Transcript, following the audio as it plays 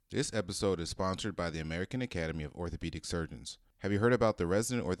This episode is sponsored by the American Academy of Orthopedic Surgeons. Have you heard about the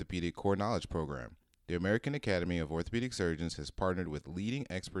Resident Orthopedic Core Knowledge Program? The American Academy of Orthopedic Surgeons has partnered with leading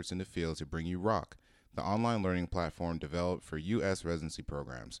experts in the field to bring you ROCK, the online learning platform developed for U.S. residency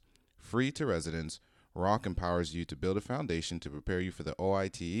programs. Free to residents, ROCK empowers you to build a foundation to prepare you for the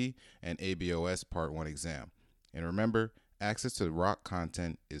OITE and ABOS Part 1 exam. And remember, access to the ROCK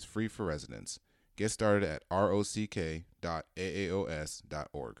content is free for residents. Get started at rock.aaos.org.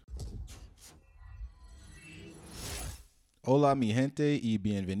 Hola mi gente y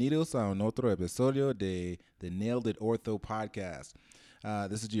bienvenidos a un otro episodio de the Nailed It Ortho podcast.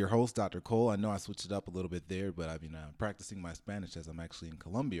 This is your host, Dr. Cole. I know I switched it up a little bit there, but I've been practicing my Spanish as I'm actually in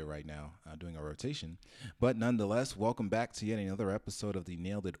Colombia right now doing a rotation. But nonetheless, welcome back to yet another episode of the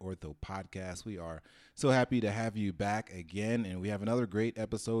Nailed It Ortho podcast. We are so happy to have you back again, and we have another great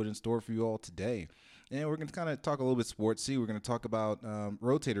episode in store for you all today. And we're going to kind of talk a little bit sportsy. We're going to talk about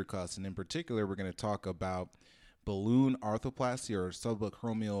rotator cuffs, and in particular, we're going to talk about balloon arthroplasty or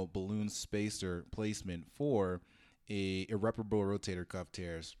subacromial balloon spacer placement for irreparable rotator cuff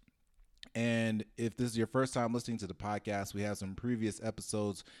tears. And if this is your first time listening to the podcast, we have some previous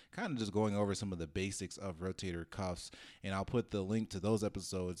episodes kind of just going over some of the basics of rotator cuffs, and I'll put the link to those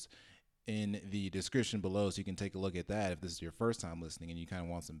episodes in the description below so you can take a look at that if this is your first time listening and you kind of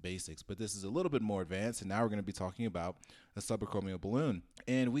want some basics. But this is a little bit more advanced, and now we're going to be talking about a subacromial balloon.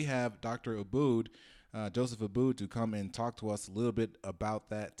 And we have Dr. Aboud, Joseph Aboud, to come and talk to us a little bit about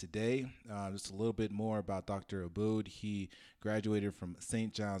that today. Just a little bit more about Dr. Aboud. He graduated from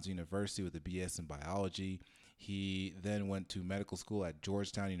St. John's University with a BS in biology. He then went to medical school at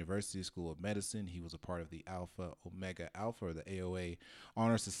Georgetown University School of Medicine. He was a part of the Alpha Omega Alpha, or the AOA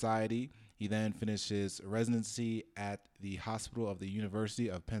Honor Society. He then finished his residency at the Hospital of the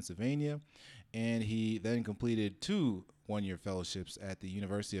University of Pennsylvania, and he then completed 2 one-year fellowships at the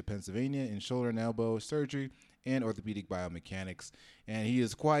University of Pennsylvania in shoulder and elbow surgery and orthopedic biomechanics. And he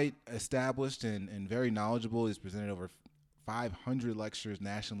is quite established and very knowledgeable. He's presented over 500 lectures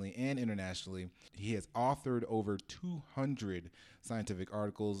nationally and internationally. He has authored over 200 scientific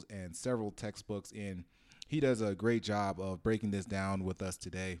articles and several textbooks, and he does a great job of breaking this down with us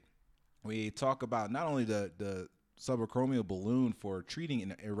today. We talk about not only the subacromial balloon for treating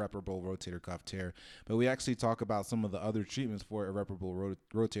an irreparable rotator cuff tear, but we actually talk about some of the other treatments for irreparable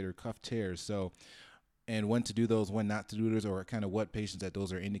rotator cuff tears. So, and when to do those, when not to do those, or kind of what patients that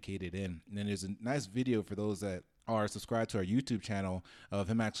those are indicated in. And then there's a nice video for those that are subscribed to our YouTube channel of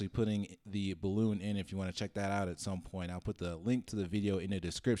him actually putting the balloon in. If you want to check that out at some point, I'll put the link to the video in the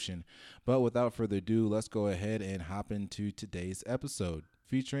description. But without further ado, let's go ahead and hop into today's episode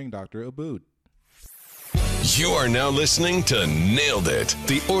featuring Dr. Aboud. You are now listening to Nailed It,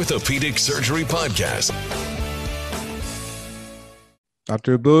 the Orthopedic Surgery Podcast.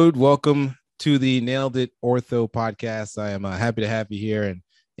 Dr. Aboud, welcome to the Nailed It Ortho Podcast. I am happy to have you here and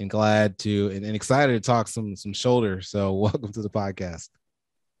glad to and excited to talk some shoulder. So welcome to the podcast.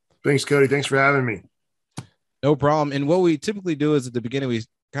 Thanks, Cody. Thanks for having me. No problem. And what we typically do is at the beginning, we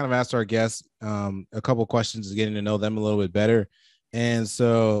kind of ask our guests a couple questions, to getting to know them a little bit better. And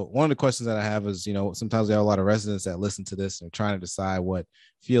so one of the questions that I have is, sometimes we have a lot of residents that listen to this and are trying to decide what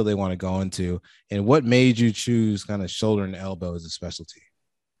field they want to go into. And what made you choose kind of shoulder and elbow as a specialty?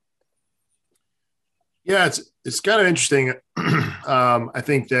 Yeah, it's kind of interesting. I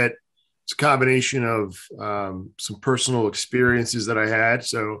think that it's a combination of some personal experiences that I had.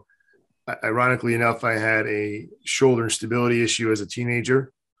 So ironically enough, I had a shoulder instability issue as a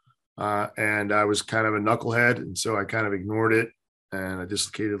teenager, and I was kind of a knucklehead. And so I kind of ignored it, and I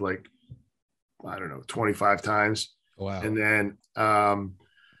dislocated 25 times. Wow. And then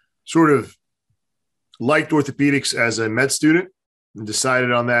sort of liked orthopedics as a med student and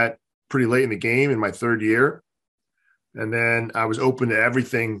decided on that pretty late in the game in my 3rd year. And then I was open to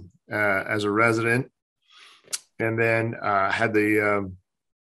everything as a resident. And then had the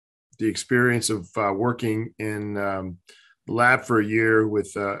experience of working in the lab for a year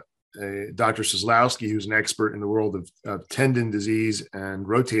with Dr. Seslowski, who's an expert in the world of tendon disease and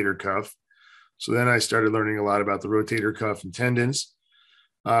rotator cuff. So then I started learning a lot about the rotator cuff and tendons.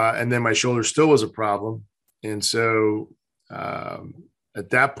 And then my shoulder still was a problem. And so at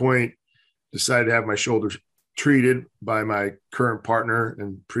that point, decided to have my shoulder treated by my current partner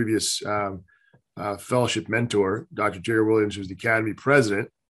and previous fellowship mentor, Dr. Jerry Williams, who's the Academy president.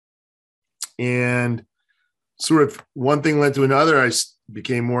 And sort of one thing led to another. I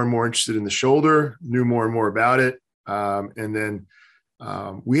became more and more interested in the shoulder, knew more and more about it. And then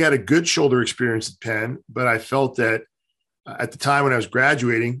we had a good shoulder experience at Penn, but I felt that at the time when I was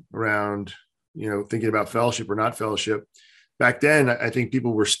graduating around, thinking about fellowship or not fellowship, back then, I think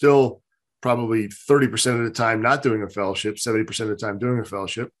people were still probably 30% of the time not doing a fellowship, 70% of the time doing a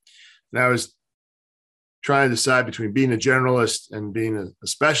fellowship. And I was trying to decide between being a generalist and being a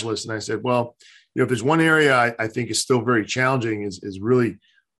specialist. And I said, well, if there's one area I think is still very challenging is really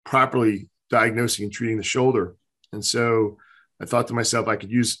properly diagnosing and treating the shoulder. And so I thought to myself, I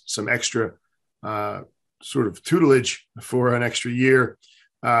could use some extra sort of tutelage for an extra year.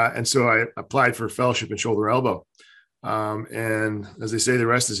 And so I applied for a fellowship in shoulder elbow. And as they say, the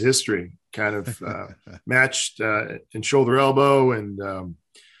rest is history. Kind of matched in shoulder elbow, and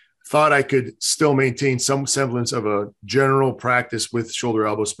thought I could still maintain some semblance of a general practice with shoulder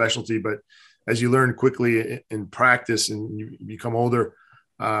elbow specialty. But as you learn quickly in practice and you become older,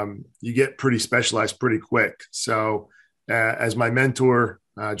 you get pretty specialized pretty quick. So as my mentor,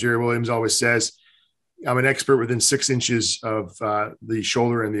 Jerry Williams, always says, I'm an expert within 6 inches of the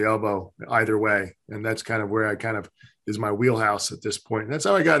shoulder and the elbow either way. And that's kind of where I kind of is my wheelhouse at this point. And that's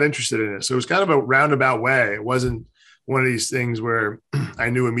how I got interested in it. So it was kind of a roundabout way. It wasn't one of these things where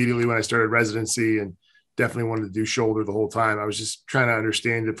I knew immediately when I started residency and definitely wanted to do shoulder the whole time. I was just trying to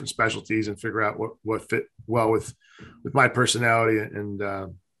understand different specialties and figure out what fit well with my personality and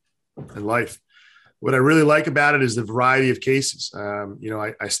life. What I really like about it is the variety of cases.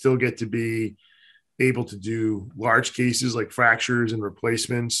 I still get to be able to do large cases like fractures and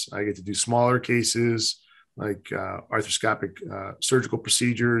replacements. I get to do smaller cases like arthroscopic surgical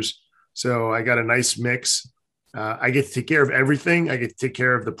procedures. So I got a nice mix. I get to take care of everything. I get to take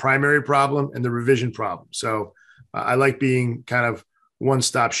care of the primary problem and the revision problem. So I like being kind of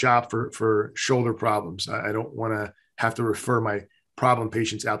one-stop shop for shoulder problems. I don't want to have to refer my problem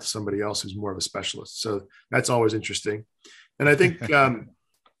patients out to somebody else who's more of a specialist. So that's always interesting. And I think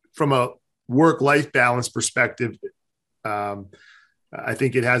from a work-life balance perspective, I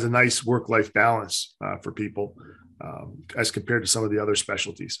think it has a nice work-life balance for people as compared to some of the other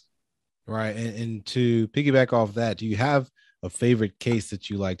specialties. Right. And to piggyback off that, do you have a favorite case that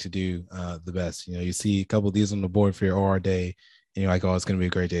you like to do the best? You see a couple of these on the board for your OR day and you're like, oh, it's going to be a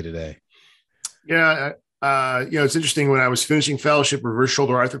great day today. Yeah. It's interesting. When I was finishing fellowship, reverse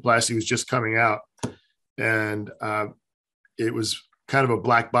shoulder arthroplasty was just coming out, and it was kind of a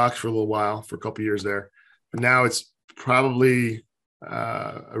black box for a little while, for a couple of years there. But now it's probably,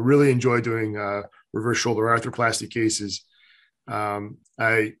 I really enjoy doing reverse shoulder arthroplasty cases.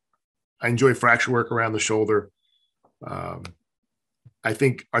 I enjoy fracture work around the shoulder. I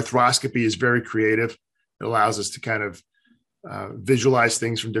think arthroscopy is very creative. It allows us to kind of visualize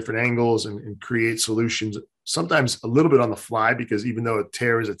things from different angles and create solutions, sometimes a little bit on the fly, because even though a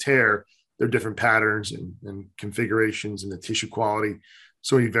tear is a tear, there are different patterns and configurations and the tissue quality,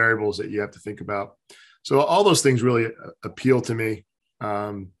 so many variables that you have to think about. So all those things really appeal to me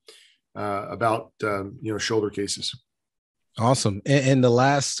about shoulder cases. Awesome. And the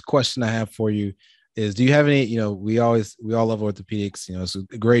last question I have for you is, do you have any, we all love orthopedics, it's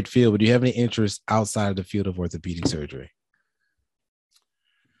a great field, but do you have any interest outside of the field of orthopedic surgery?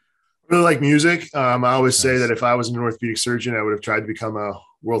 I really like music. I always say that if I was an orthopedic surgeon, I would have tried to become a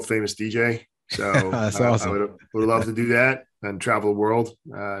world famous DJ. So That's awesome. I would love to do that and travel the world.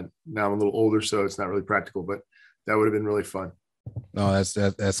 Now I'm a little older, so it's not really practical, but that would have been really fun. No,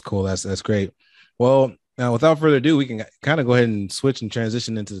 that's cool. That's great. Well, now without further ado, we can kind of go ahead and switch and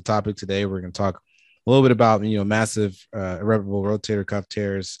transition into the topic today. We're going to talk a little bit about, massive irreparable rotator cuff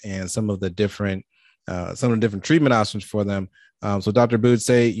tears and some of the different treatment options for them. So Dr. Booth,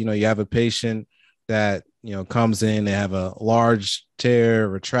 say, you have a patient that, comes in, they have a large tear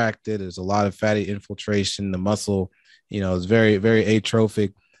retracted. There's a lot of fatty infiltration. The muscle, is very, very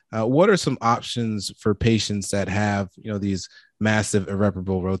atrophic. What are some options for patients that have, these massive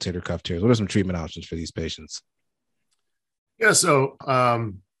irreparable rotator cuff tears? What are some treatment options for these patients? Yeah. So,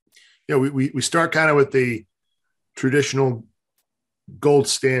 we start kind of with the traditional gold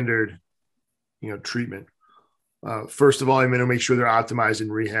standard, treatment. First of all, I'm going to make sure they're optimized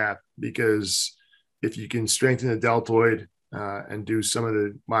in rehab, because if you can strengthen the deltoid and do some of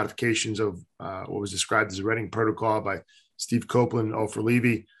the modifications of what was described as a Redding protocol by Steve Copeland and Ofer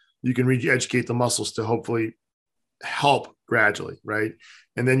Levy, you can re-educate the muscles to hopefully help gradually, right?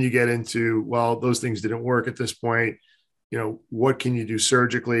 And then you get into, well, those things didn't work at this point. What can you do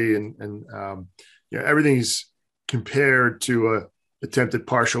surgically? And everything's compared to a attempted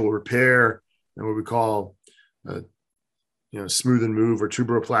partial repair and what we call smooth and move or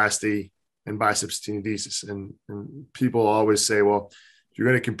tuberoplasty and biceps tenodesis. And people always say, well, if you're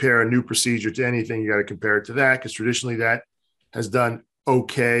going to compare a new procedure to anything, you got to compare it to that, because traditionally that has done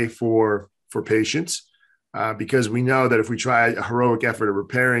okay for patients, because we know that if we try a heroic effort of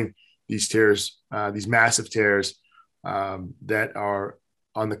repairing these tears, these massive tears, that are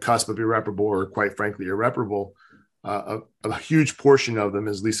on the cusp of irreparable or quite frankly irreparable. A huge portion of them,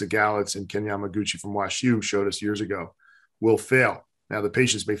 as Lisa Galitz and Ken Yamaguchi from WashU showed us years ago, will fail. Now, the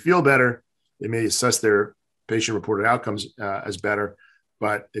patients may feel better. They may assess their patient-reported outcomes as better,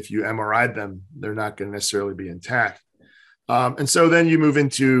 but if you MRI'd them, they're not going to necessarily be intact. And so then you move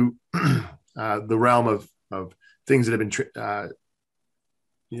into the realm of things that have been,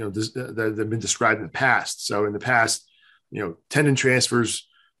 that have been described in the past. So in the past, tendon transfers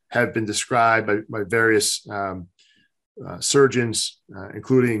have been described by various surgeons,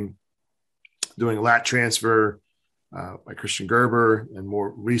 including doing a lat transfer by Christian Gerber, and more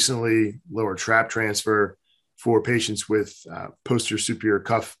recently, lower trap transfer for patients with posterior superior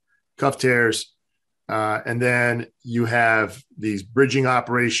cuff tears. And then you have these bridging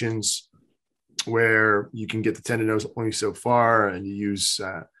operations where you can get the tendinose only so far, and you use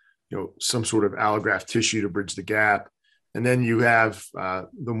some sort of allograft tissue to bridge the gap. And then you have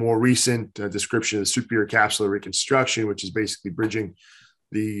the more recent description of the superior capsular reconstruction, which is basically bridging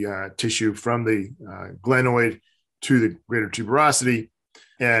the tissue from the glenoid to the greater tuberosity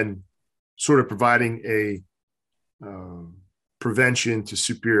and sort of providing a prevention to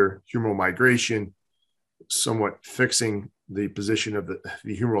superior humeral migration, somewhat fixing the position of the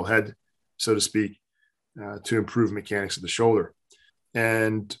humeral head, so to speak, to improve mechanics of the shoulder.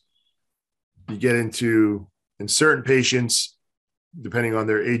 And you get into, in certain patients, depending on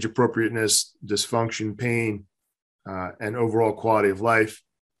their age appropriateness, dysfunction, pain, and overall quality of life,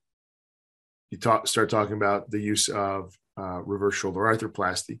 you start talking about the use of reverse shoulder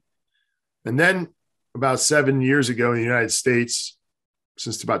arthroplasty. And then about 7 years ago in the United States,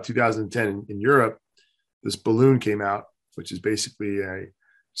 since about 2010 in Europe, this balloon came out, which is basically a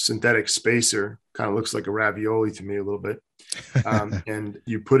synthetic spacer, kind of looks like a ravioli to me a little bit. And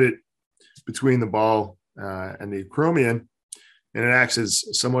you put it between the ball and the acromion, and it acts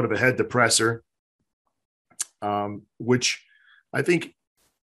as somewhat of a head depressor, which I think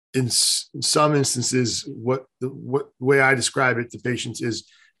in some instances, what way I describe it to patients is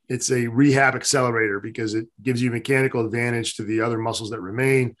it's a rehab accelerator, because it gives you mechanical advantage to the other muscles that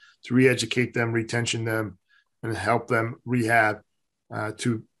remain to re-educate them, retension them, and help them rehab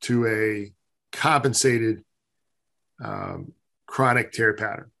to a compensated chronic tear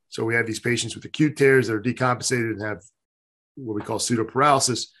pattern. So we have these patients with acute tears that are decompensated and have what we call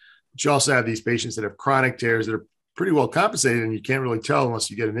pseudoparalysis, but you also have these patients that have chronic tears that are pretty well compensated, and you can't really tell unless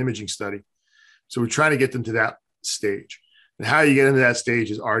you get an imaging study. So we're trying to get them to that stage. And how you get into that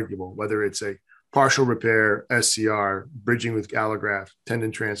stage is arguable, whether it's a partial repair, SCR, bridging with allograft,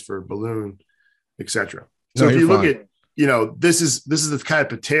 tendon transfer, balloon, etc. So if you look at, this is the kind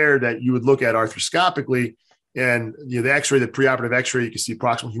of tear that you would look at arthroscopically, and the X-ray, the preoperative X-ray, you can see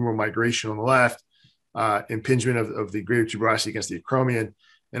proximal humeral migration on the left, impingement of the greater tuberosity against the acromion,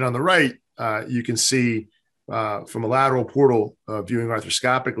 and on the right, you can see from a lateral portal viewing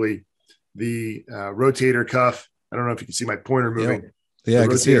arthroscopically the rotator cuff. I don't know if you can see my pointer moving. Yeah, the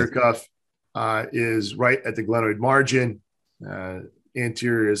rotator cuff is right at the glenoid margin.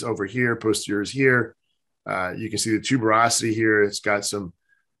 Anterior is over here, posterior is here. You can see the tuberosity here. It's got some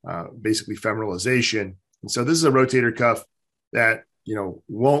basically femoralization. And so this is a rotator cuff that,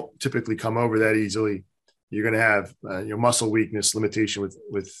 won't typically come over that easily. You're going to have muscle weakness, limitation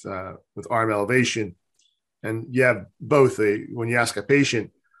with arm elevation. And you have both. When you ask a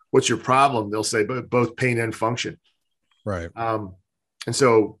patient, what's your problem? They'll say both pain and function. Right. And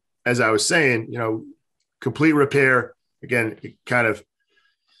so, as I was saying, complete repair, again, it kind of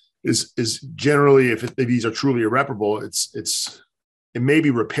is generally, if these are truly irreparable, it may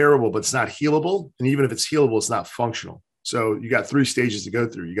be repairable, but it's not healable. And even if it's healable, it's not functional. So you got 3 stages to go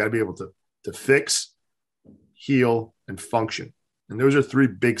through. You got to be able to fix, heal, and function. And those are 3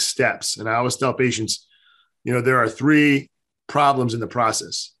 big steps. And I always tell patients, there are 3 problems in the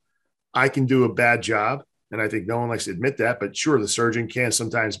process. I can do a bad job, and I think no one likes to admit that, but sure, the surgeon can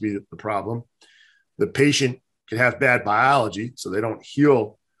sometimes be the problem. The patient can have bad biology, so they don't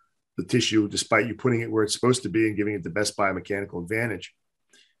heal the tissue despite you putting it where it's supposed to be and giving it the best biomechanical advantage.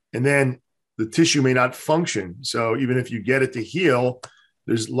 And then the tissue may not function. So even if you get it to heal,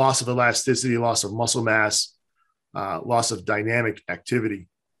 there's loss of elasticity, loss of muscle mass, loss of dynamic activity.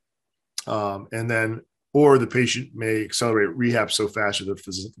 Or the patient may accelerate rehab so fast, or the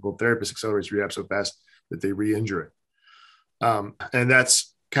physical therapist accelerates rehab so fast that they re-injure it. And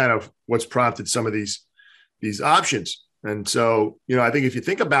that's kind of what's prompted some of these options. And so, I think if you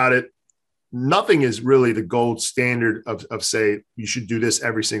think about it, nothing is really the gold standard of say, you should do this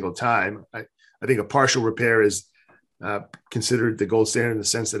every single time. I think a partial repair is considered the gold standard in the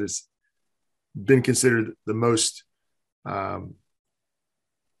sense that it's been considered the most um,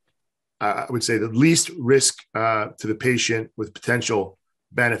 I would say the least risk to the patient with potential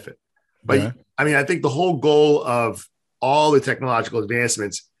benefit. But Okay. I mean, I think the whole goal of all the technological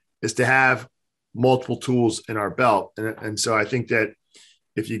advancements is to have multiple tools in our belt. And so I think that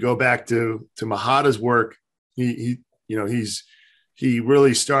if you go back to Mahata's work, he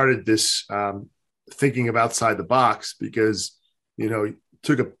really started this thinking of outside the box, because,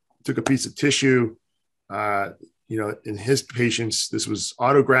 took a piece of tissue, in his patients, this was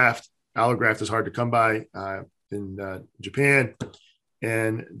autograft. Allograft is hard to come by in Japan,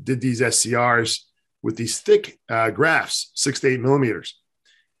 and did these SCRs with these thick grafts, 6 to 8 millimeters.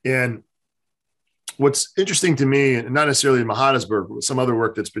 And what's interesting to me, and not necessarily Mahata's work, but some other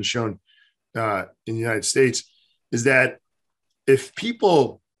work that's been shown in the United States, is that if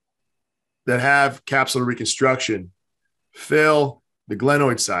people that have capsular reconstruction fail the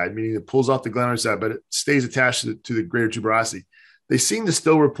glenoid side, meaning it pulls off the glenoid side, but it stays attached to the greater tuberosity, they seem to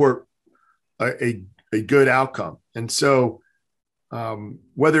still report a good outcome. And so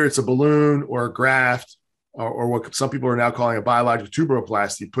whether it's a balloon or a graft, or what some people are now calling a biological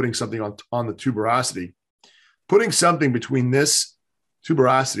tuberoplasty, putting something on the tuberosity, putting something between this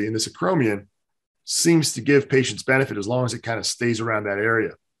tuberosity and this acromion seems to give patients benefit as long as it kind of stays around that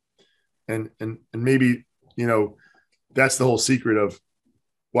area. And maybe, that's the whole secret of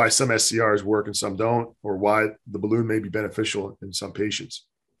why some SCRs work and some don't, or why the balloon may be beneficial in some patients.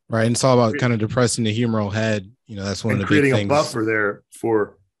 Right. And it's all about kind of depressing the humeral head. That's one of the creating big things. A buffer there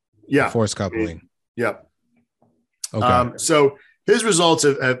for force coupling. Yep. Okay. So his results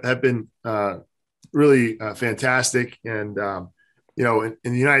have been really fantastic. And, in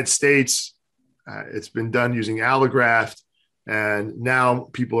the United States, it's been done using allograft. And now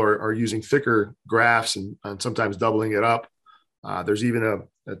people are using thicker grafts and sometimes doubling it up. There's even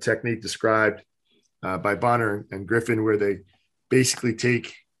a technique described by Bonner and Griffin, where they basically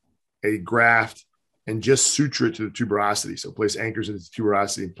take a graft and just suture it to the tuberosity. So place anchors into the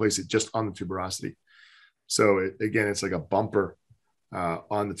tuberosity and place it just on the tuberosity. So it's like a bumper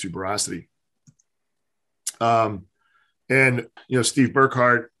on the tuberosity. And Steve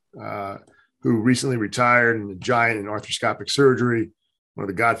Burkhart, who recently retired, and a giant in arthroscopic surgery, one of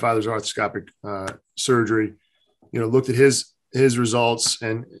the godfathers of arthroscopic surgery, looked at his results,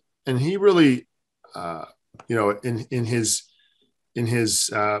 and he really, in his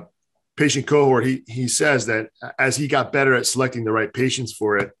patient cohort, he says that as he got better at selecting the right patients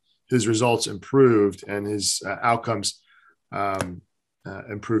for it, his results improved and his outcomes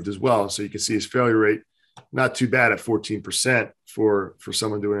improved as well. So you can see his failure rate not too bad at 14% for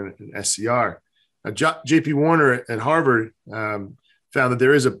someone doing an SCR. JP Warner at Harvard found that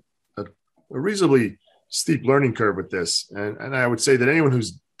there is a reasonably steep learning curve with this. And I would say that anyone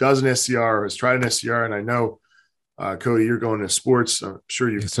who's does an SCR or has tried an SCR, and I know, Cody, you're going to sports, I'm sure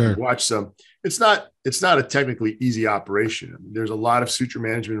you've watched some. It's not a technically easy operation. I mean, there's a lot of suture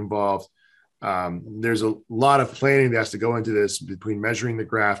management involved. There's a lot of planning that has to go into this, between measuring the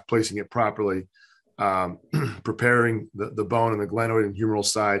graft, placing it properly, preparing the bone and the glenoid and humeral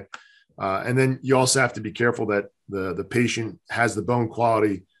side. And then you also have to be careful that the patient has the bone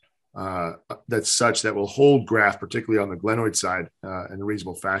quality that's such that will hold graft, particularly on the glenoid side, in a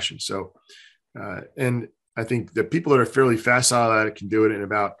reasonable fashion. So, and I think the people that are fairly facile at it can do it in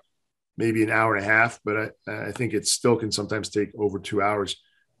about maybe an hour and a half, but I think it still can sometimes take over 2 hours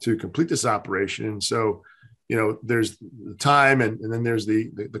to complete this operation. And so, there's the time and then there's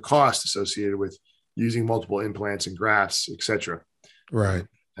the cost associated with using multiple implants and grafts, et cetera. Right.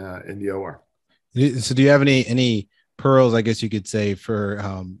 In the OR. So do you have any pearls, I guess you could say,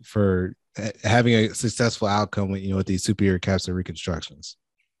 for having a successful outcome with, with these superior capsular reconstructions?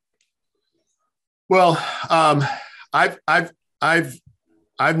 Well, I've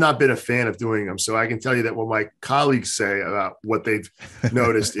not been a fan of doing them, so I can tell you that what my colleagues say about what they've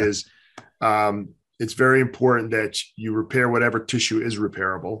noticed is it's very important that you repair whatever tissue is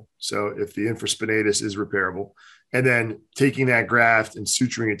repairable. So if the infraspinatus is repairable, and then taking that graft and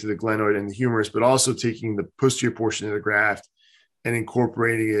suturing it to the glenoid and the humerus, but also taking the posterior portion of the graft and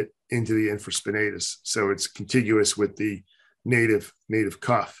incorporating it into the infraspinatus, so it's contiguous with the native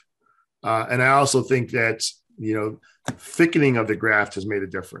cuff. And I also think that, thickening of the graft has made a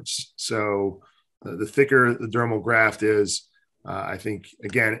difference. So the thicker the dermal graft is, I think,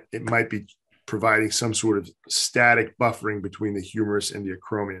 again, it might be providing some sort of static buffering between the humerus and the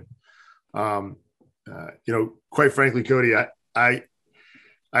acromion. Quite frankly, Cody, I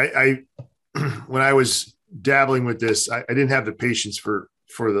when I was dabbling with this, I didn't have the patience for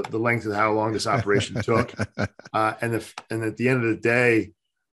the length of how long this operation took. And at the end of the day,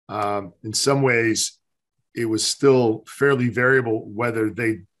 in some ways, it was still fairly variable whether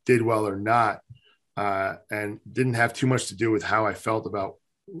they did well or not, and didn't have too much to do with how I felt about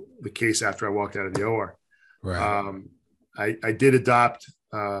the case after I walked out of the OR. Right. I did adopt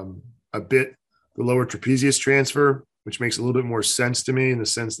a bit the lower trapezius transfer, which makes a little bit more sense to me in the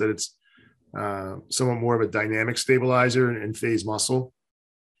sense that it's somewhat more of a dynamic stabilizer and phase muscle.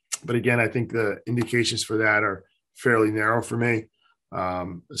 But again, I think the indications for that are fairly narrow for me,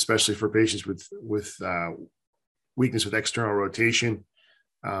 especially for patients with weakness with external rotation,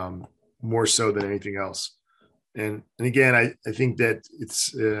 more so than anything else. And again, I think that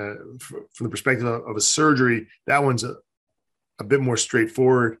it's from the perspective of a surgery, that one's a bit more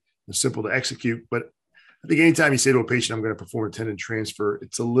straightforward and simple to execute. But I think anytime you say to a patient, I'm going to perform a tendon transfer,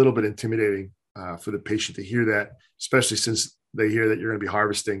 it's a little bit intimidating for the patient to hear that, especially since they hear that you're going to be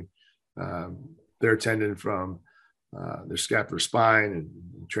harvesting their tendon from their scapular spine and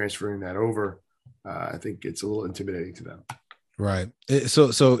transferring that over. I think it's a little intimidating to them. Right.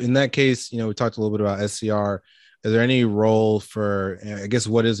 So in that case, we talked a little bit about SCR. Is there any role for, I guess,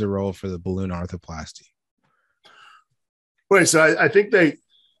 what is the role for the balloon arthroplasty? Right. So I think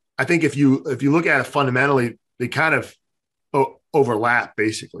if you look at it fundamentally, they kind of overlap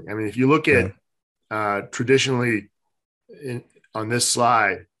basically. I mean, if you look at traditionally on this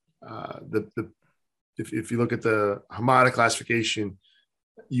slide, if you look at the Hamada classification,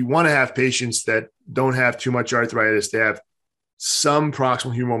 you want to have patients that don't have too much arthritis. They have some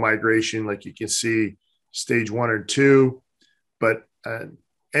proximal humeral migration, like you can see stage 1 or 2, but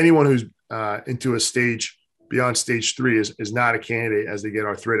anyone who's into a stage beyond stage 3 is not a candidate as they get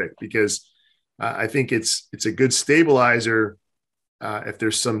arthritic, because I think it's a good stabilizer if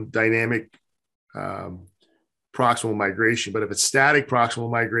there's some dynamic proximal migration. But if it's static proximal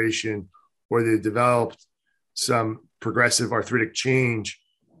migration, or they developed some progressive arthritic change,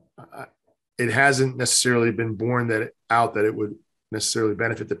 it hasn't necessarily been borne that it would necessarily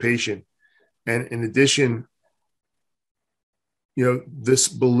benefit the patient. And in addition, this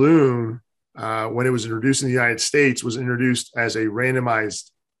balloon, when it was introduced in the United States, was introduced as a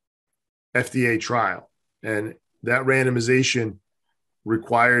randomized FDA trial. And that randomization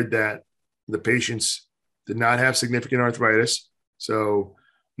required that the patients did not have significant arthritis. So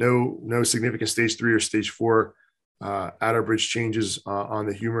no significant stage 3 or stage 4 outer bridge changes on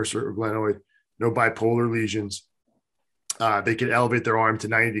the humerus or glenoid, no bipolar lesions. They could elevate their arm to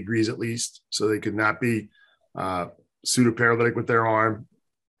 90 degrees at least, so they could not be pseudoparalytic with their arm.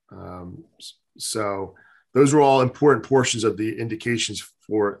 So those were all important portions of the indications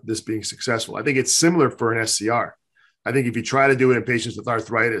for this being successful. I think it's similar for an SCR. I think if you try to do it in patients with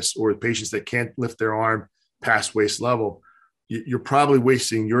arthritis or with patients that can't lift their arm past waist level, you're probably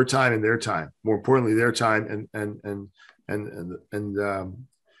wasting your time and their time. More importantly, their time and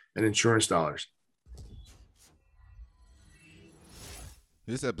insurance dollars.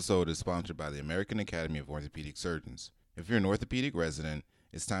 This episode is sponsored by the American Academy of Orthopedic Surgeons. If you're an orthopedic resident,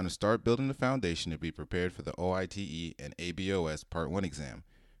 it's time to start building the foundation to be prepared for the OITE and ABOS Part 1 exam.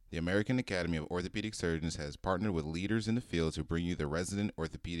 The American Academy of Orthopedic Surgeons has partnered with leaders in the field to bring you the Resident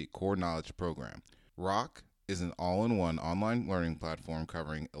Orthopedic Core Knowledge Program. ROC is an all-in-one online learning platform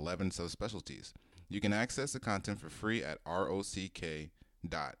covering 11 subspecialties. You can access the content for free at rock.aaos.org.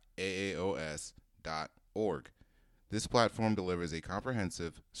 This platform delivers a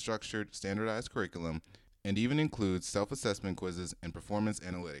comprehensive, structured, standardized curriculum and even includes self-assessment quizzes and performance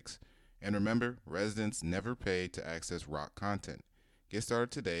analytics. And remember, residents never pay to access ROC content. Get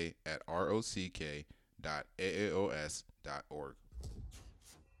started today at rock.aaos.org.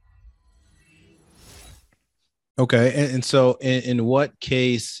 Okay, and so in what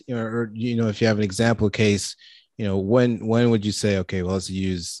case, or if you have an example case, when would you say, okay, well, let's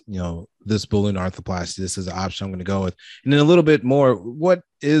use this balloon arthroplasty. This is the option I'm going to go with. And then a little bit more, what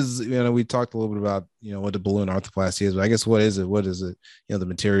is, we talked a little bit about what the balloon arthroplasty is, but I guess what is it? What is it? The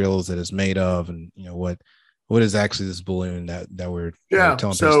materials that it's made of, and what is actually this balloon that we're telling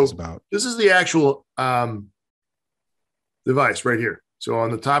patients about? This is the actual device right here. So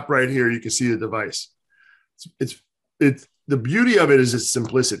on the top right here, you can see the device. It's the beauty of it is its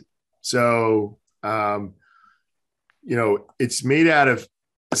simplicity. So, it's made out of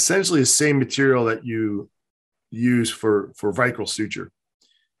essentially the same material that you use for vicral suture.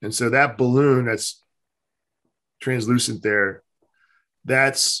 And so that balloon that's translucent there,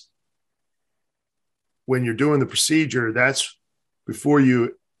 that's when you're doing the procedure, that's before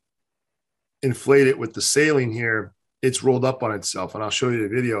you inflate it with the saline here, it's rolled up on itself. And I'll show you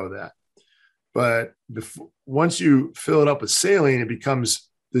the video of that. But once you fill it up with saline, it becomes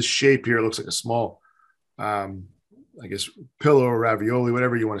this shape here. It looks like a small, pillow or ravioli,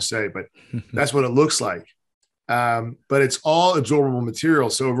 whatever you want to say. But that's what it looks like. but it's all absorbable material.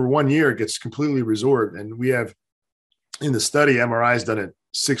 So over 1 year, it gets completely resorbed. And we have in the study, MRI has done it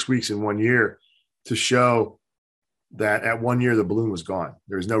 6 weeks in 1 year to show that at 1 year, the balloon was gone.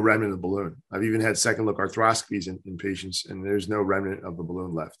 There was no remnant of the balloon. I've even had second look arthroscopies in patients, and there's no remnant of the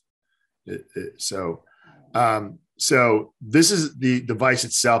balloon left. So this is the device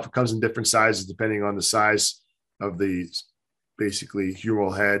itself. It comes in different sizes depending on the size of the basically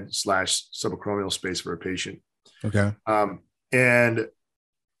humeral head / subacromial space for a patient. Okay. And,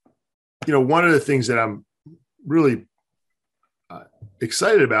 one of the things that I'm really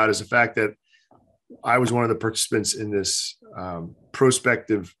excited about is the fact that I was one of the participants in this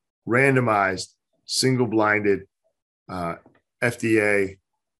prospective, randomized, single-blinded FDA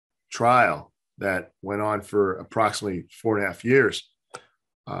trial that went on for approximately 4.5 years.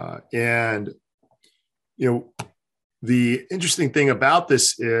 The interesting thing about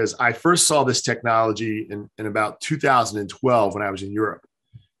this is I first saw this technology in about 2012 when I was in Europe.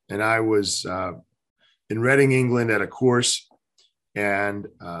 And I was in Reading, England at a course. And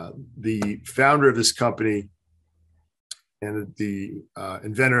the founder of this company and the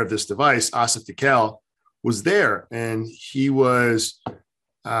inventor of this device, Asif Tekel, was there. And he was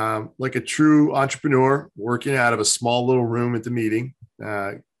like a true entrepreneur working out of a small little room at the meeting.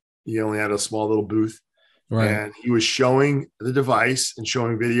 He only had a small little booth. Right. And he was showing the device and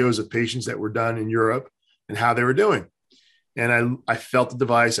showing videos of patients that were done in Europe and how they were doing. And I felt the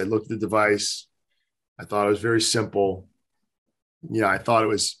device. I looked at the device. I thought it was very simple. I thought it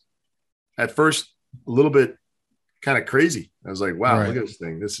was at first a little bit kind of crazy. I was like, wow, Look at this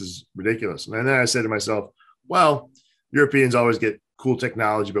thing. This is ridiculous. And then I said to myself, well, Europeans always get cool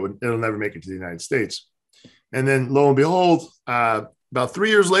technology, but it'll never make it to the United States. And then lo and behold, about 3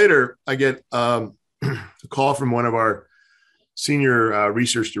 years later, I get a call from one of our senior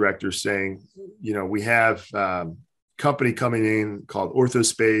research directors saying, we have a company coming in called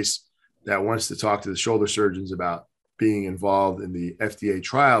OrthoSpace that wants to talk to the shoulder surgeons about being involved in the FDA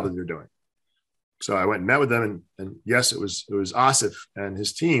trial that they're doing. So I went and met with them, and yes, it was Asif and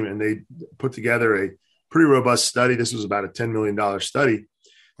his team, and they put together a pretty robust study. This was about a $10 million study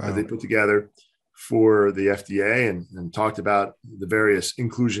that they put together for the FDA and talked about the various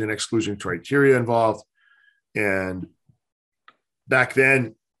inclusion and exclusion criteria involved. And back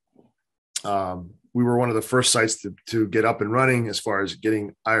then, we were one of the first sites to get up and running as far as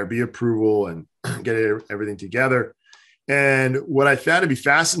getting IRB approval and getting everything together. And what I found to be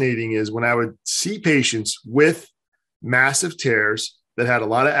fascinating is when I would see patients with massive tears that had a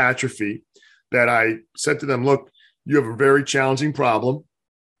lot of atrophy, that I said to them, look, you have a very challenging problem.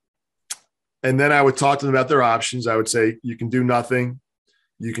 And then I would talk to them about their options. I would say, you can do nothing.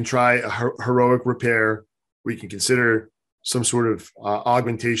 You can try a heroic repair. We can consider some sort of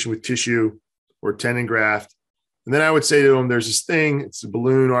augmentation with tissue or tendon graft. And then I would say to them, there's this thing, it's a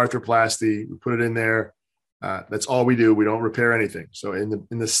balloon arthroplasty. We put it in there. That's all we do. We don't repair anything. So in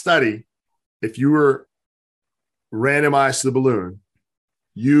the study, if you were randomized to the balloon,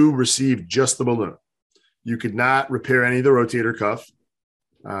 you received just the balloon. You could not repair any of the rotator cuff.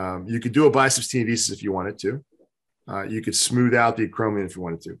 You could do a biceps tenodesis if you wanted to. You could smooth out the acromion if you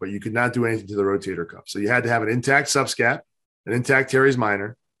wanted to, but you could not do anything to the rotator cuff. So you had to have an intact subscap, an intact teres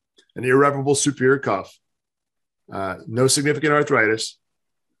minor, an irreparable superior cuff, no significant arthritis,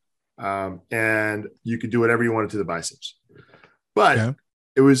 and you could do whatever you wanted to the biceps. But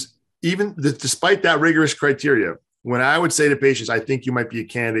it was despite that rigorous criteria, when I would say to patients, I think you might be a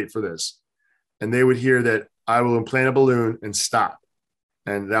candidate for this, and they would hear that I will implant a balloon and stop,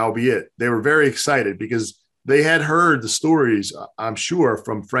 and that'll be it. They were very excited because they had heard the stories, I'm sure,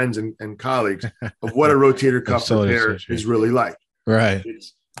 from friends and colleagues of what a rotator cuff repair is really like. Right.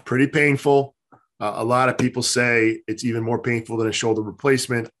 It's pretty painful. A lot of people say it's even more painful than a shoulder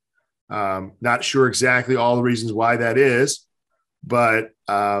replacement. Not sure exactly all the reasons why that is, but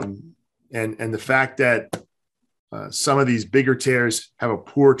and the fact that some of these bigger tears have a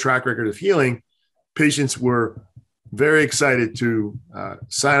poor track record of healing, patients were very excited to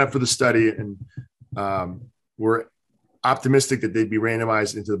sign up for the study and were optimistic that they'd be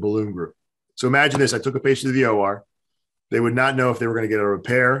randomized into the balloon group. So imagine this: I took a patient to the OR. They would not know if they were going to get a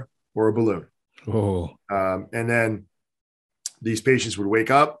repair or a balloon. Oh. And then these patients would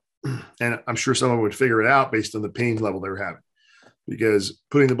wake up, and I'm sure someone would figure it out based on the pain level they were having, because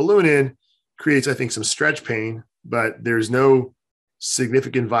putting the balloon in creates, I think, some stretch pain, but there's no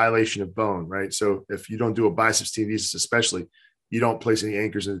significant violation of bone, right? So if you don't do a biceps tenodesis, especially, you don't place any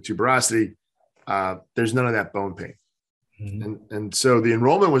anchors in the tuberosity, there's none of that bone pain. Mm-hmm. And so the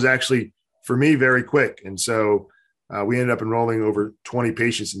enrollment was actually, for me, very quick. And so we ended up enrolling over 20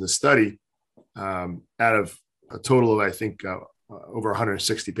 patients in the study out of a total of, I think, over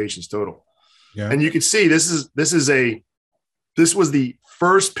 160 patients total. Yeah. And you can see this was the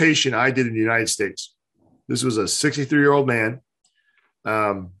first patient I did in the United States. This was a 63-year-old man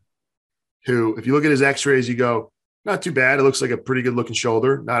who, if you look at his x-rays, you go, not too bad. It looks like a pretty good looking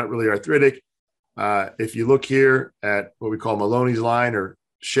shoulder, not really arthritic. If you look here at what we call Maloney's line or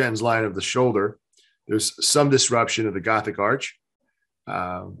Shenton's line of the shoulder, there's some disruption of the Gothic arch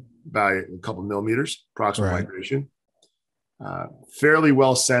by a couple millimeters, proximal migration. Fairly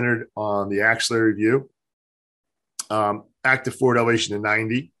well centered on the axillary view. Active forward elevation to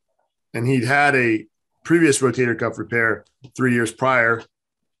 90. And he'd had a previous rotator cuff repair 3 years prior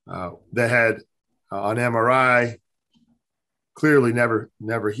that had on MRI clearly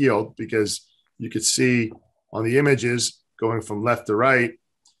never healed, because you could see on the images going from left to right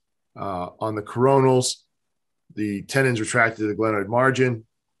on the coronals, the tendons retracted to the glenoid margin,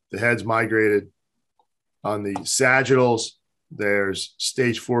 the head's migrated. On the sagittals, there's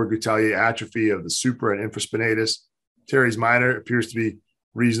stage 4 Goutallier atrophy of the supra and infraspinatus. teres minor appears to be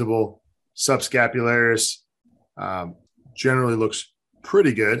reasonable. Subscapularis generally looks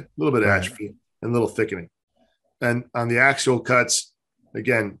pretty good, a little bit of atrophy and a little thickening. And on the axial cuts,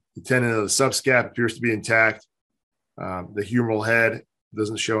 again, the tendon of the subscap appears to be intact. The humeral head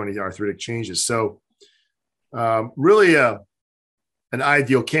doesn't show any arthritic changes. So really an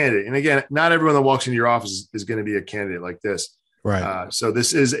ideal candidate. And again, not everyone that walks into your office is going to be a candidate like this. Right. So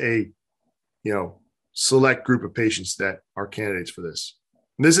this is a, select group of patients that are candidates for this.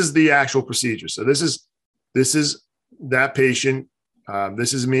 And this is the actual procedure. So this is that patient.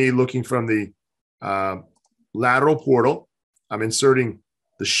 This is me looking from the lateral portal. I'm inserting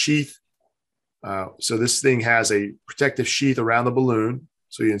the sheath. So this thing has a protective sheath around the balloon.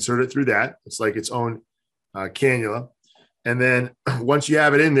 So you insert it through that. It's like its own cannula. And then once you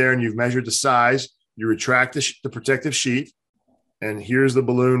have it in there and you've measured the size, you retract the protective sheath. And here's the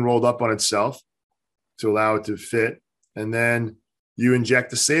balloon rolled up on itself to allow it to fit. And then you inject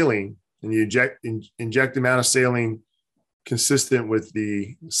the saline, and you inject the amount of saline consistent with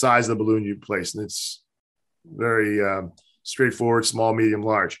the size of the balloon you place. And it's very straightforward, small, medium,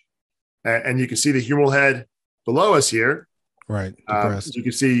 large. And you can see the humeral head below us here. Right. You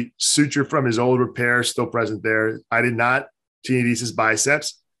can see suture from his old repair still present there. I did not tenodesis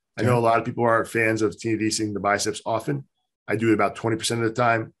biceps. I know a lot of people are fans of tenodesing the biceps often. I do it about 20% of the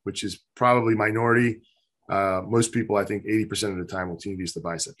time, which is probably minority. Most people, I think 80% of the time, will tenodese the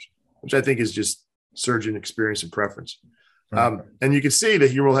biceps, which I think is just surgeon experience and preference. Right. And you can see the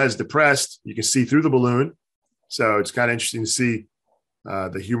humeral head is depressed. You can see through the balloon. So it's kind of interesting to see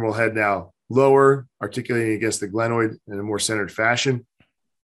the humeral head now lower, articulating against the glenoid in a more centered fashion.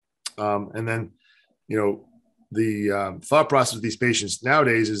 And then, the thought process of these patients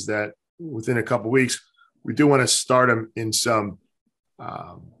nowadays is that within a couple of weeks, we do want to start them in some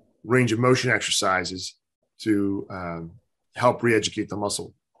range of motion exercises to help re-educate the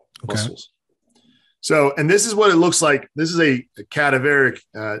muscles. So, and this is what it looks like. This is a cadaveric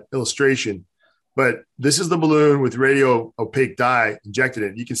illustration, but this is the balloon with radio opaque dye injected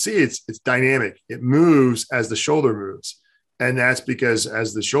in. You can see it's dynamic. It moves as the shoulder moves. And that's because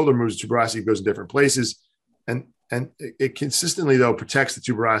as the shoulder moves, the tuberosity goes in different places. And it consistently, though, protects the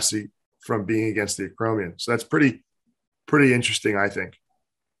tuberosity from being against the acromion. So that's pretty interesting, I think.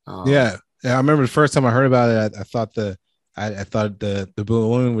 Yeah. I remember the first time I heard about it, I thought the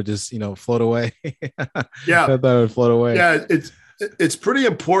balloon would just, float away. Yeah. I thought it would float away. Yeah. It's pretty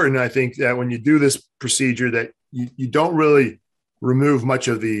important, I think, that when you do this procedure that you don't really remove much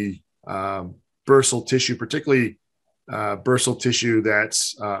of the bursal tissue, particularly bursal tissue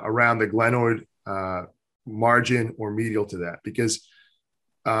that's around the glenoid margin or medial to that, because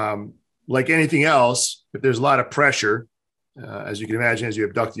like anything else, if there's a lot of pressure, as you can imagine, as you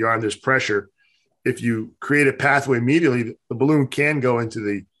abduct the arm, there's pressure. If you create a pathway medially, the balloon can go into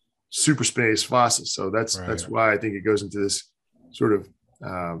the supraspinatus fossa. So that's why I think it goes into this sort of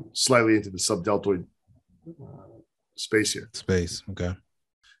slightly into the subdeltoid space here. Okay.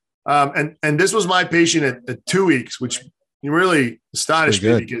 And this was my patient at 2 weeks, which really astonished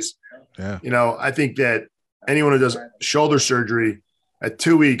me because, I think that anyone who does shoulder surgery at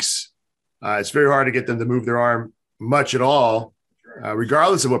 2 weeks, it's very hard to get them to move their arm much at all,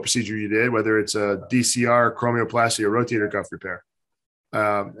 regardless of what procedure you did, whether it's a DCR, chromioplasty, or rotator cuff repair.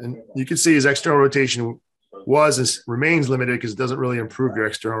 And you can see his external rotation was and remains limited because it doesn't really improve your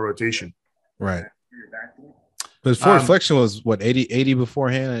external rotation. Right. But his forward flexion was what, 80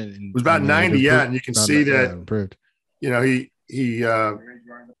 beforehand? And it was about 90, yeah. And you can see that, improved. He's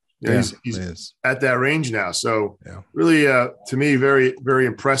at that range now. So really, to me, very, very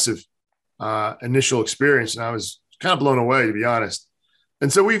impressive initial experience, and I was kind of blown away, to be honest.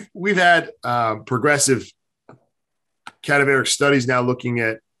 And so we've had progressive cadaveric studies now looking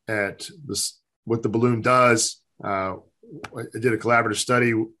at this, what the balloon does. I did a collaborative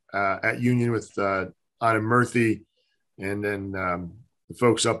study at Union with Anand Murthy, and then the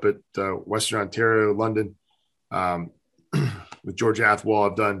folks up at Western Ontario, London, with George Athwal.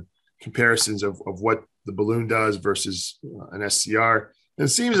 I've done comparisons of what the balloon does versus an SCR. And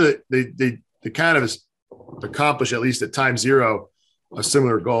it seems that they kind of accomplish, at least at time zero, a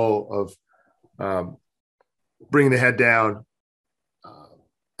similar goal of bringing the head down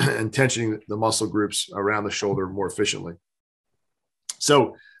and tensioning the muscle groups around the shoulder more efficiently.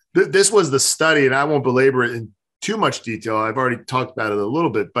 So this was the study, and I won't belabor it in too much detail. I've already talked about it a little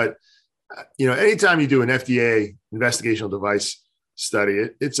bit, but anytime you do an FDA investigational device study,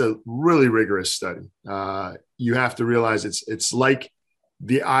 it's a really rigorous study. You have to realize it's like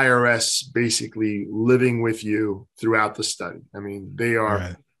the IRS basically living with you throughout the study. I mean, they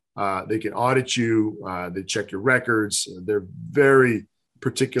are, they can audit you, they check your records. They're very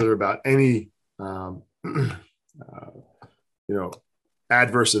particular about any,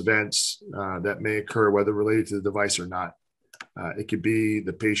 adverse events that may occur, whether related to the device or not. It could be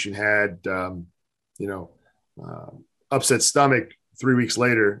the patient had, upset stomach. 3 weeks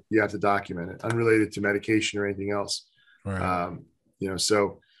later, you have to document it, unrelated to medication or anything else. Right.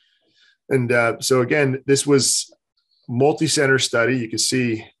 So again, this was multi-center study. You can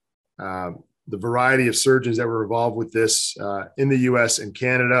see the variety of surgeons that were involved with this in the US and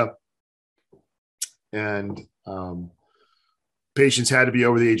Canada. And patients had to be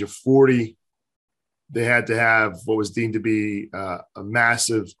over the age of 40. They had to have what was deemed to be a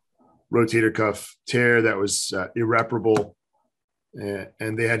massive rotator cuff tear that was irreparable.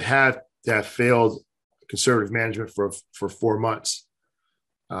 And they had to have failed conservative management for 4 months.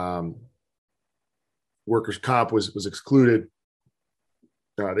 Workers' comp was excluded.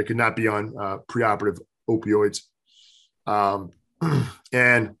 They could not be on preoperative opioids.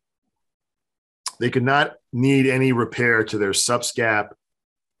 And they could not need any repair to their subscap,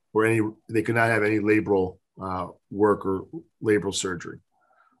 or they could not have any labral work or labral surgery.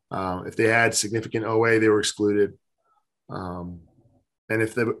 If they had significant OA, they were excluded. And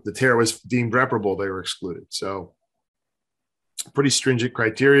if the tear was deemed reparable, they were excluded. So pretty stringent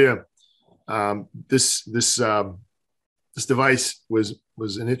criteria. This device was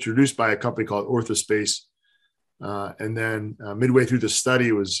introduced by a company called Orthospace. And then midway through the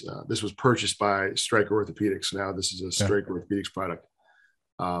study this was purchased by Stryker Orthopedics. Now this is a Stryker Orthopedics product.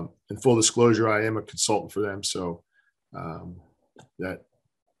 In full disclosure, I am a consultant for them. So that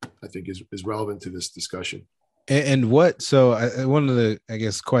I think is relevant to this discussion. And one of the, I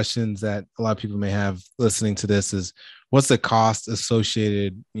guess, questions that a lot of people may have listening to this is, what's the cost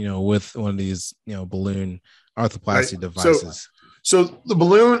associated, with one of these, balloon arthroplasty devices? So the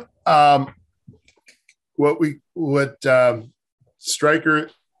balloon, Stryker,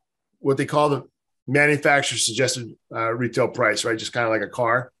 what they call the manufacturer suggested retail price, right? Just kind of like a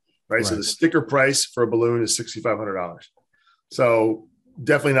car, right? So the sticker price for a balloon is $6,500. So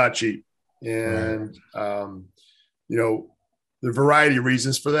definitely not cheap. And, there are a variety of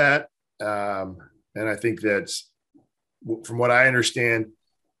reasons for that. And I think that's, from what I understand,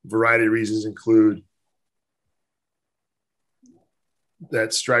 a variety of reasons include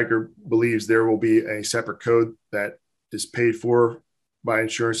that Stryker believes there will be a separate code that is paid for by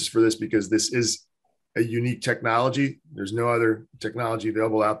insurances for this, because this is a unique technology. There's no other technology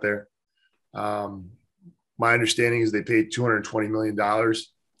available out there. My understanding is they paid $220 million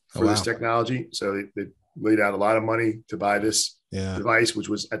for this technology. So they laid out a lot of money to buy this device, which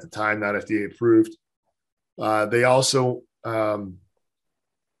was at the time not FDA approved. They also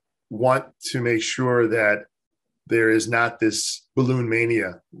want to make sure that there is not this balloon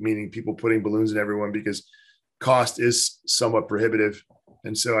mania, meaning people putting balloons in everyone, because cost is somewhat prohibitive.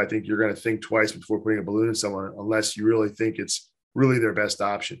 And so I think you're going to think twice before putting a balloon in someone, unless you really think it's really their best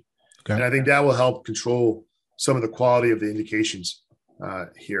option. Okay. And I think that will help control some of the quality of the indications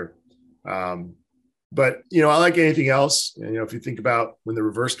here. But, I like anything else. And, if you think about when the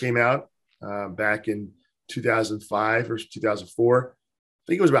reverse came out back in 2005 or 2004, I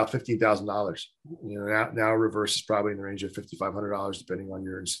think it was about $15,000. Now reverse is probably in the range of $5,500, depending on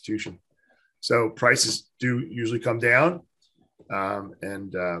your institution. So prices do usually come down.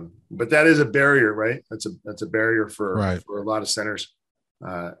 But that is a barrier, right? That's a barrier for a lot of centers,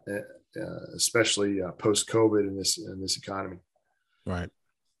 especially post-COVID in this economy. Right.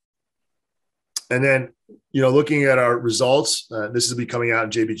 And then, looking at our results, this will be coming out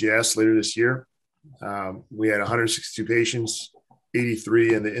in JBJS later this year. We had 162 patients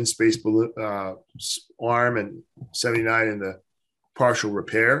 83 in the in-space arm and 79 in the partial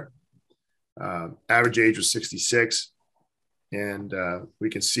repair. Average age was 66. And we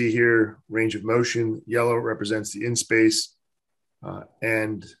can see here range of motion. Yellow represents the in-space.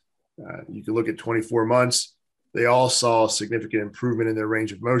 And you can look at 24 months. They all saw significant improvement in their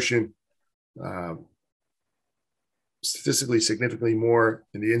range of motion. Statistically significantly more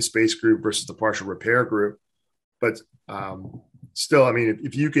in the in-space group versus the partial repair group. But still, I mean,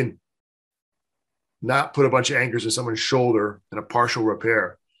 if you can not put a bunch of anchors in someone's shoulder in a partial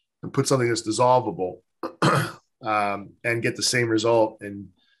repair and put something that's dissolvable and get the same result in,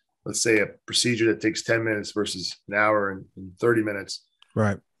 let's say, a procedure that takes 10 minutes versus an hour and 30 minutes.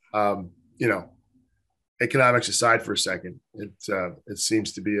 Right. You know, economics aside for a second, it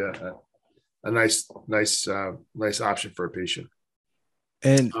seems to be a nice option for a patient.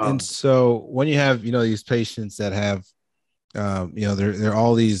 And so when you have, these patients that have, there are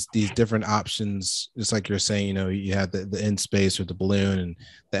all these different options, just like you're saying, you have the in space or the balloon and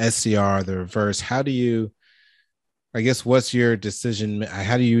the SCR, the reverse. How do you, I guess, what's your decision?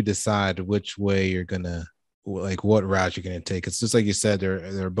 How do you decide which way you're going to, like what route you're going to take? It's just like you said,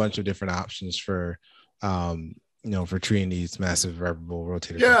 there are a bunch of different options for, for treating these massive irreparable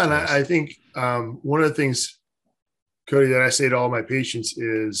rotator. Yeah. And I think one of the things, Cody, that I say to all my patients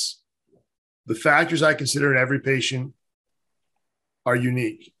is the factors I consider in every patient are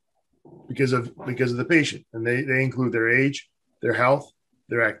unique because of the patient. And they include their age, their health,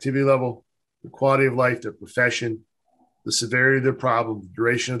 their activity level, the quality of life, their profession, the severity of their problem, the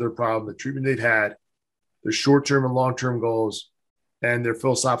duration of their problem, the treatment they've had, their short-term and long-term goals, and their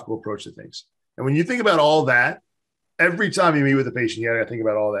philosophical approach to things. And when you think about all that, every time you meet with a patient, you got to think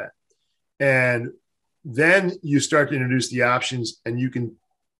about all that. And then you start to introduce the options, and you can,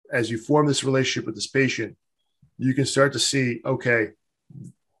 as you form this relationship with this patient, you can start to see, okay,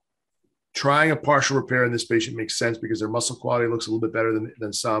 trying a partial repair in this patient makes sense because their muscle quality looks a little bit better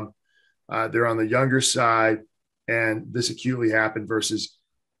than some. They're on the younger side, and this acutely happened versus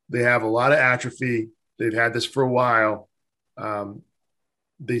they have a lot of atrophy. They've had this for a while.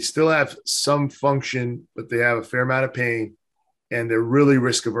 They still have some function, but they have a fair amount of pain, and they're really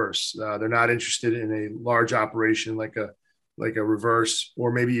risk averse. They're not interested in a large operation like a reverse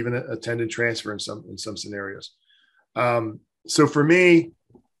or maybe even a tendon transfer in some scenarios. So for me,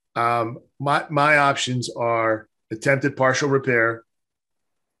 my options are attempted partial repair,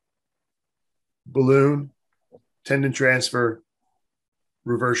 balloon, tendon transfer,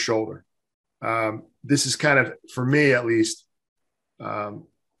 reverse shoulder. This is kind of, for me at least,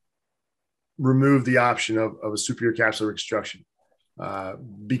 remove the option of a superior capsular extrusion.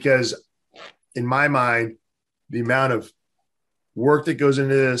 Because in my mind, the amount of work that goes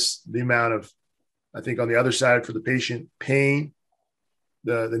into this, the amount of, I think on the other side for the patient, pain,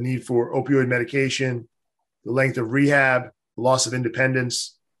 the need for opioid medication, the length of rehab, the loss of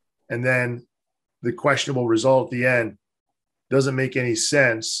independence, and then the questionable result at the end doesn't make any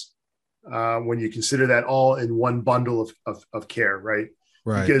sense when you consider that all in one bundle of care, right?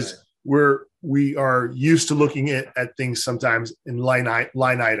 Right. Because we are used to looking at things sometimes in line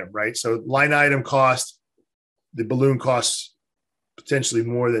item, right? So line item cost, the balloon costs potentially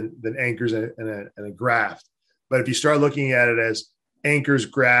more than anchors and a graft. But if you start looking at it as anchors,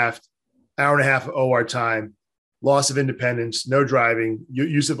 graft, hour and a half of OR time, loss of independence, no driving,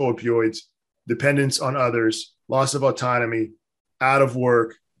 use of opioids, dependence on others, loss of autonomy, out of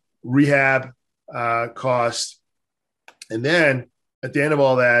work, rehab cost. And then at the end of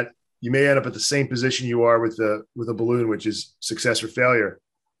all that, you may end up at the same position you are with a balloon, which is success or failure.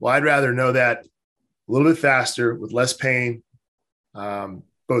 Well, I'd rather know that a little bit faster with less pain,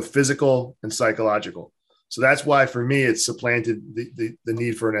 both physical and psychological. So that's why for me, it's supplanted the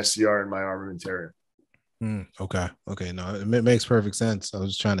need for an SCR in my armamentarium. Okay. No, it makes perfect sense. I was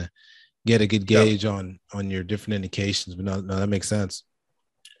just trying to get a good gauge on your different indications, but no, that makes sense.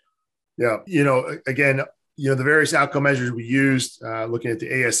 Yeah. Again, the various outcome measures we used, looking at the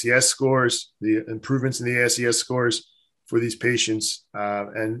ASCS scores, the improvements in the ASCS scores for these patients,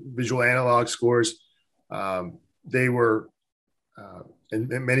 and visual analog scores, they were,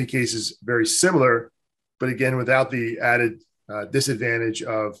 in many cases, very similar, but again, without the added disadvantage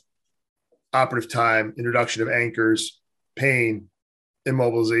of operative time, introduction of anchors, pain,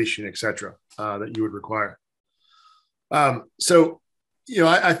 immobilization, et cetera, that you would require. So,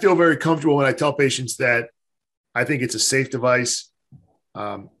 I feel very comfortable when I tell patients that I think it's a safe device.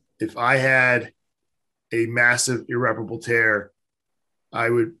 If I had a massive irreparable tear, I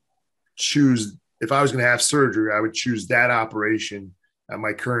would choose, if I was going to have surgery, I would choose that operation at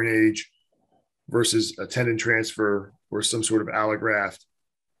my current age versus a tendon transfer or some sort of allograft,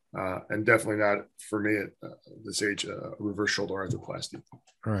 and definitely not for me at this age, a reverse shoulder arthroplasty.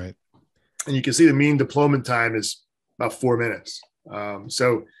 All right. And you can see the mean deployment time is about 4 minutes.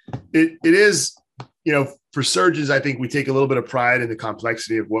 So it is, for surgeons, I think we take a little bit of pride in the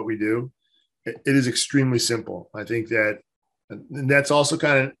complexity of what we do. It is extremely simple. I think that, and that's also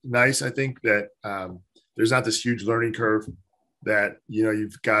kind of nice. I think that there's not this huge learning curve that,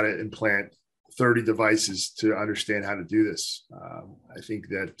 you've got to implant 30 devices to understand how to do this. I think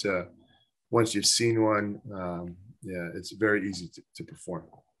that once you've seen one, it's very easy to perform.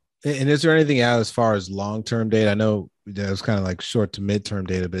 And is there anything out as far as long-term data? I know that was kind of like short to mid-term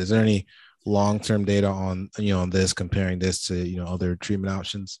data, but is there any long-term data on, on this, comparing this to, other treatment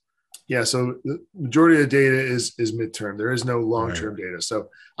options? Yeah. So the majority of the data is midterm. There is no long-term data. So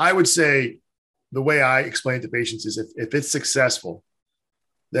I would say the way I explain it to patients is if it's successful,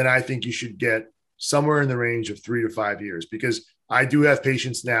 then I think you should get somewhere in the range of 3 to 5 years, because I do have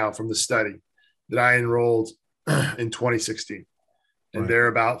patients now from the study that I enrolled in 2016, and they're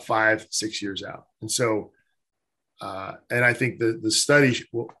about 5-6 years out. And so, and I think the study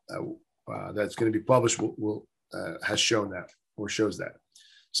that's going to be published has shown that, or shows that.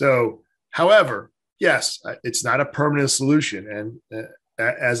 So, however, yes, it's not a permanent solution. And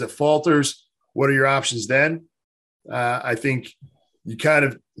as it falters, what are your options then? I think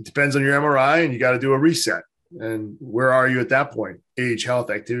it depends on your MRI, and you got to do a reset. And where are you at that point? Age, health,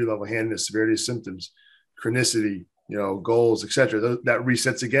 activity level, handiness, severity of symptoms, chronicity, goals, et cetera. That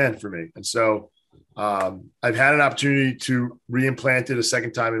resets again for me. And so I've had an opportunity to reimplant it a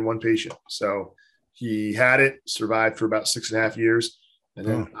second time in one patient. So he had it, survived for about 6.5 years, and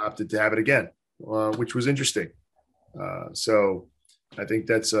then opted to have it again, which was interesting. So I think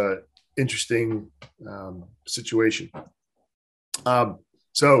that's a interesting situation.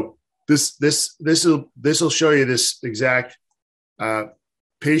 So this will show you this exact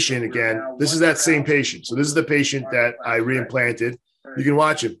patient again. This is that same patient. So this is the patient that I reimplanted. You can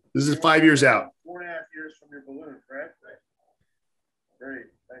watch him. This is 5 years out. 4.5 years from your balloon, correct? Great.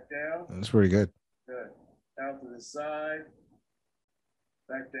 Back down. That's pretty good. Good. Out to the side.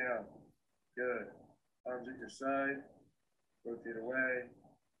 Back down. Good. Arms at your side. Rotate away.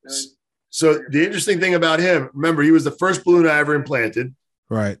 Good. So the interesting thing about him, remember, he was the first balloon I ever implanted.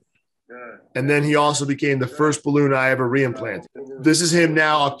 Right. Good. And then he also became the first balloon I ever reimplanted. This is him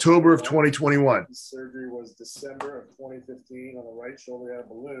now, October of 2021. The surgery was December of 2015 on the right shoulder. He had a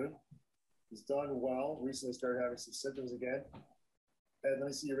balloon. He's done well. Recently started having some symptoms again. And let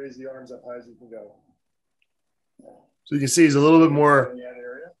me see you raise the arms up high as you can go. So you can see he's a little bit more In that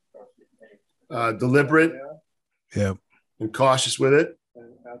area. deliberate Yeah. and cautious with it.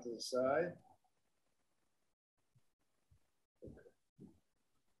 And out to the side.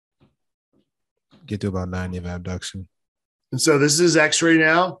 Get to about 90 of abduction. And so this is his x-ray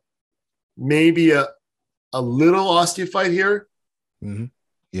now. Maybe a little osteophyte here. Mm-hmm.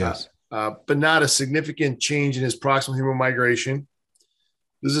 Yes. But not a significant change in his proximal humeral migration.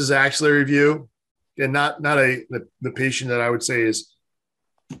 This is axillary view. And not the patient that I would say is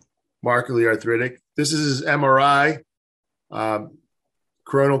markedly arthritic. This is his MRI,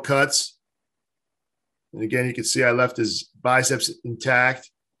 coronal cuts. And again, you can see I left his biceps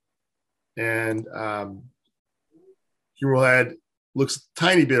intact. And humeral head looks a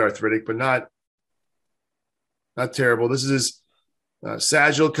tiny bit arthritic, but not terrible. This is his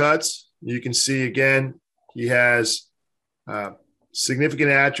sagittal cuts. You can see again, he has significant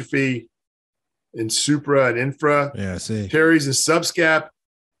atrophy in supra and infra. Yeah, I see. Caries and subscap,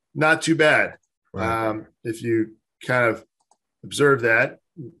 not too bad. Right. If you kind of observe that,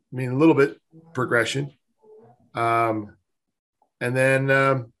 I mean, a little bit progression. And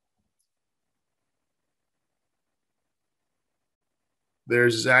then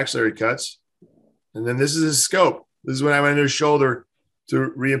there's his axillary cuts. And then this is his scope. This is when I went into his shoulder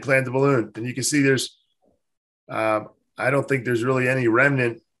to reimplant the balloon. And you can see there's, I don't think there's really any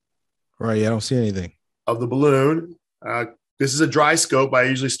remnant. Right. Yeah, I don't see anything Of the balloon. This is a dry scope. I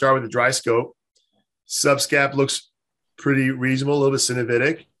usually start with a dry scope. Subscap looks pretty reasonable, a little bit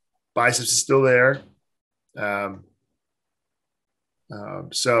synovitic. Biceps is still there.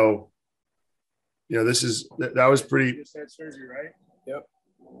 So, that was pretty. You just had surgery, right? Yep.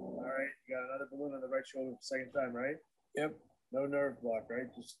 All right. You got another balloon on the right shoulder second time, right? Yep. No nerve block, right?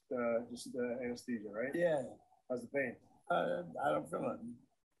 Just anesthesia, right? Yeah, How's the pain? I don't feel it.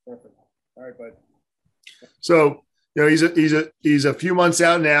 Perfect. All right, bud. So, he's a few months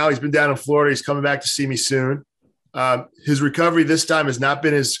out now. He's been down in Florida. He's coming back to see me soon. His recovery this time has not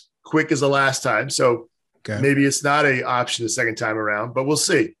been as quick as the last time. So maybe it's not an option the second time around, but we'll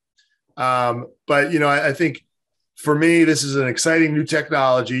see. But I think for me, this is an exciting new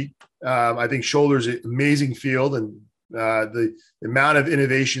technology. I think shoulder is an amazing field, and the amount of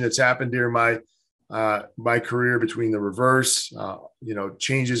innovation that's happened during my career between the reverse,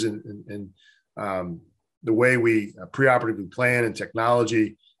 changes in the way we preoperatively plan and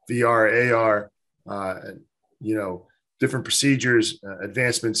technology, VR, AR, different procedures,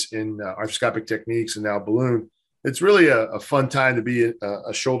 advancements in arthroscopic techniques, and now balloon. It's really a fun time to be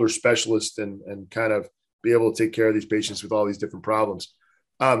a shoulder specialist and kind of be able to take care of these patients with all these different problems.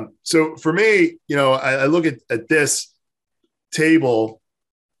 So for me, I look at this table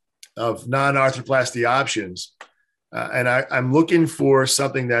of non-arthroplasty options, and I'm looking for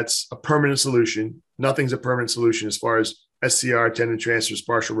something that's a permanent solution. Nothing's a permanent solution as far as SCR, tendon transfers,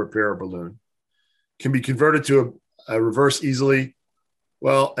 partial repair, or balloon. Can be converted to a reverse easily.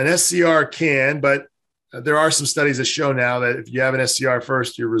 Well, an SCR can, but there are some studies that show now that if you have an SCR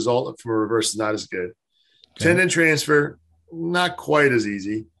first, your result from a reverse is not as good. Okay. Tendon transfer, not quite as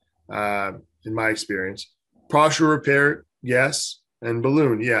easy, in my experience. Partial repair, yes. And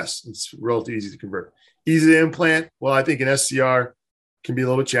balloon, yes. It's relatively easy to convert. Easy to implant, well, I think an SCR can be a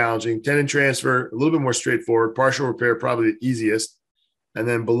little bit challenging. Tendon transfer, a little bit more straightforward. Partial repair, probably the easiest. And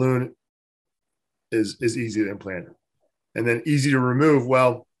then balloon is easy to implant. And then easy to remove,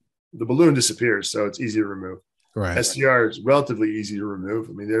 well, the balloon disappears, so it's easy to remove. Right. SCR is relatively easy to remove.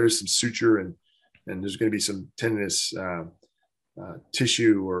 I mean, there is some suture and there's going to be some tendinous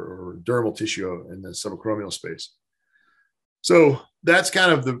tissue or dermal tissue in the subacromial space. So that's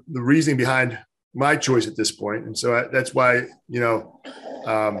kind of the reasoning behind my choice at this point. And so that's why,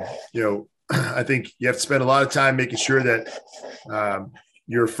 I think you have to spend a lot of time making sure that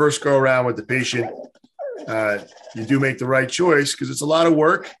your first go around with the patient, you do make the right choice, because it's a lot of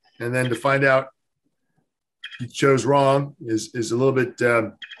work. And then to find out you chose wrong is a little bit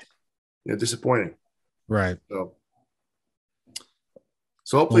disappointing. Right. So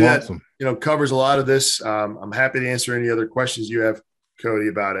hopefully awesome. That covers a lot of this. I'm happy to answer any other questions you have, Cody,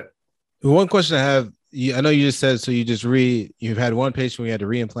 about it. One question I have, I know you just said, so you've had one patient where you had to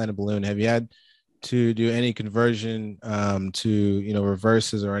reimplant a balloon. Have you had to do any conversion to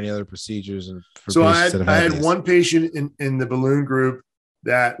reverses or any other procedures? So I had one patient in the balloon group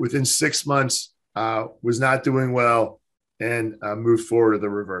that within 6 months was not doing well and moved forward to the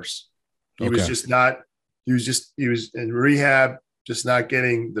reverse. He was in rehab, just not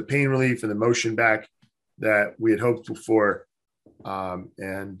getting the pain relief and the motion back that we had hoped for.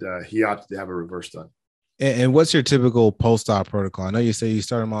 And he opted to have a reverse done. And what's your typical post-op protocol? I know you say you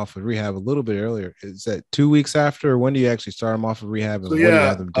start them off with rehab a little bit earlier. Is that 2 weeks after, or when do you actually start them off with rehab? And what do you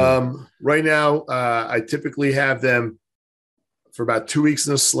have them do? Right now, I typically have them for about 2 weeks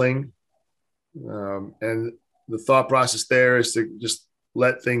in a sling. And the thought process there is to just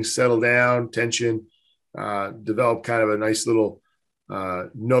let things settle down, tension, develop kind of a nice little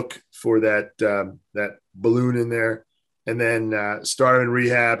nook for that balloon in there, and then start them in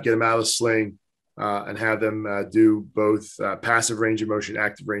rehab, get them out of the sling, and have them do both passive range of motion,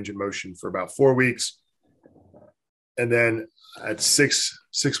 active range of motion for about 4 weeks. And then at six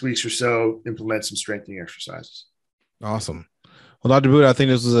weeks or so, implement some strengthening exercises. Awesome. Well, Dr. Buddha, I think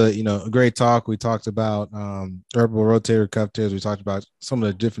this was a great talk. We talked about vertebral rotator cuff tears. We talked about some of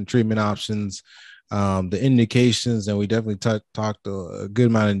the different treatment options, the indications, and we definitely talked a good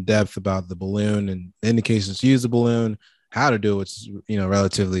amount in depth about the balloon and the indications to use the balloon, how to do it, which is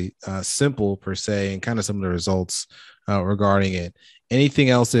relatively simple per se, and kind of some of the results regarding it.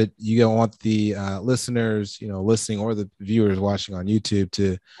 Anything else that you want the listeners, listening, or the viewers watching on YouTube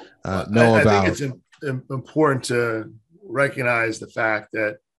to know about? I think it's important to recognize the fact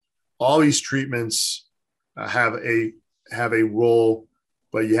that all these treatments have a role,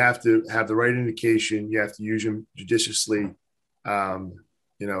 but you have to have the right indication. You have to use them judiciously, and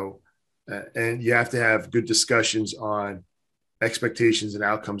you have to have good discussions on expectations and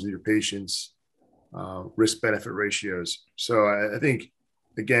outcomes of your patients, risk-benefit ratios. So I think,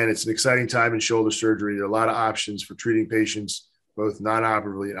 again, it's an exciting time in shoulder surgery. There are a lot of options for treating patients, both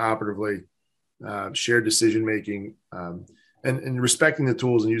non-operatively and operatively, shared decision-making, and respecting the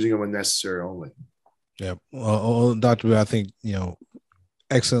tools and using them when necessary only. Yeah. Well, Dr. I think,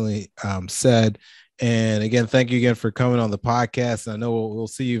 excellently said. And again, thank you again for coming on the podcast. And I know we'll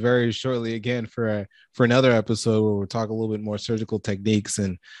see you very shortly again for another episode where we'll talk a little bit more surgical techniques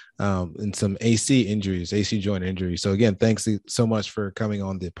and some AC joint injuries. So again, thanks so much for coming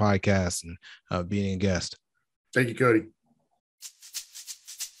on the podcast and being a guest. Thank you, Cody.